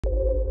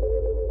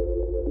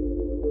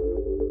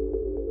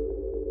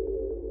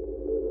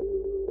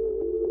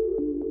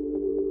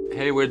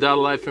Hey, we're Dada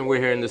Life and we're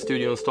here in the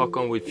studio in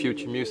Stockholm with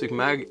Future Music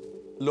Mag.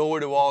 Lower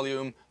the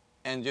volume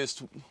and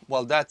just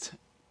while that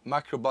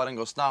macro button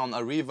goes down, a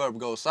reverb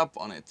goes up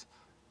on it.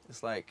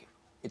 It's like,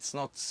 it's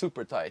not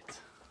super tight.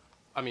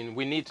 I mean,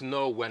 we need to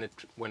know when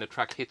the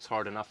track hits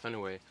hard enough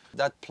anyway.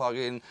 That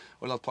plugin,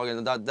 or not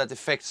plugin, that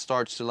effect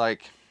starts to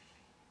like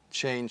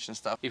change and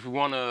stuff. If we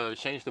want to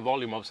change the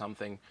volume of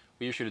something,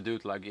 we usually do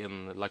it like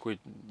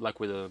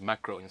with a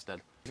macro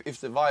instead.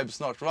 If the vibe's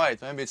not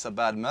right, maybe it's a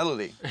bad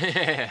melody.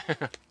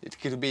 It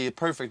could be a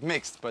perfect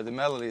mix, but the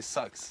melody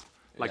sucks.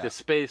 Like the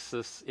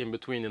spaces in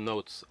between the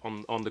notes,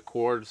 on the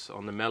chords,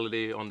 on the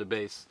melody, on the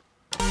bass.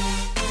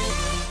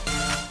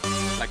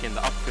 Like in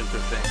the up filter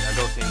thing, that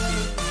goes into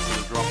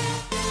the drop.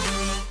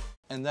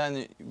 And then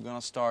you're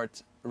gonna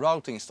start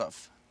routing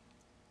stuff.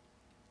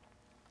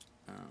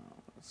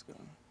 Let's go.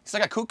 It's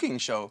like a cooking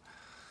show.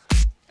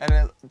 And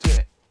then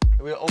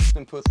we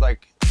often put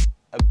like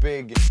a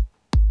big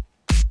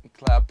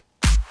clap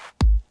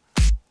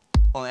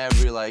on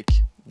every like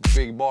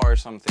big bar or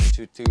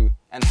something to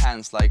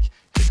enhance, like,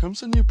 here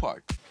comes a new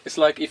part. It's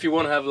like if you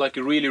want to have like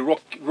a really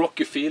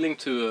rocky feeling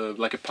to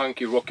like a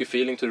punky rocky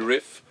feeling to the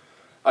riff,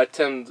 I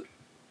tend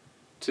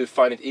to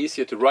find it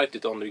easier to write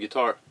it on the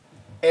guitar.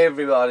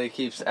 Everybody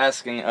keeps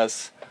asking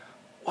us,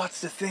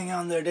 what's the thing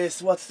under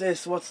this? What's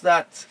this? What's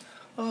that?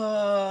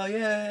 Oh,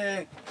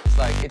 yay! It's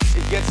like, it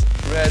gets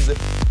read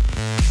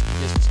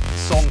just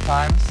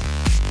sometimes,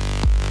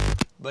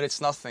 but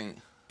it's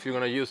nothing. If you're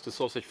going to use the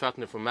sausage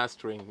fattener for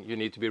mastering, you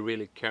need to be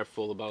really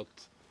careful about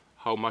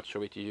how much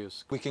of it you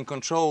use. We can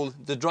control,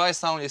 the dry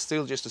sound is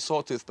still just a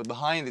sawtooth, but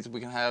behind it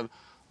we can have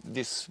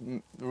this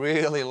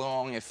really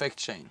long effect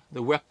chain.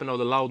 The weapon of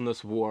the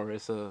loudness war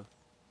is a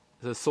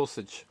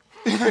sausage.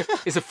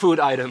 It's a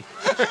food item.